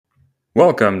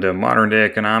Welcome to Modern Day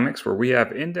Economics, where we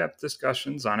have in depth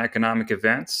discussions on economic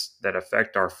events that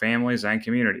affect our families and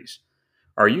communities.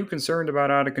 Are you concerned about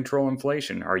out of control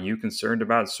inflation? Are you concerned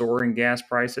about soaring gas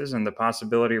prices and the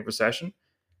possibility of recession?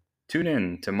 Tune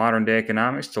in to Modern Day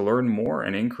Economics to learn more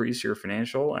and increase your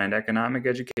financial and economic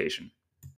education.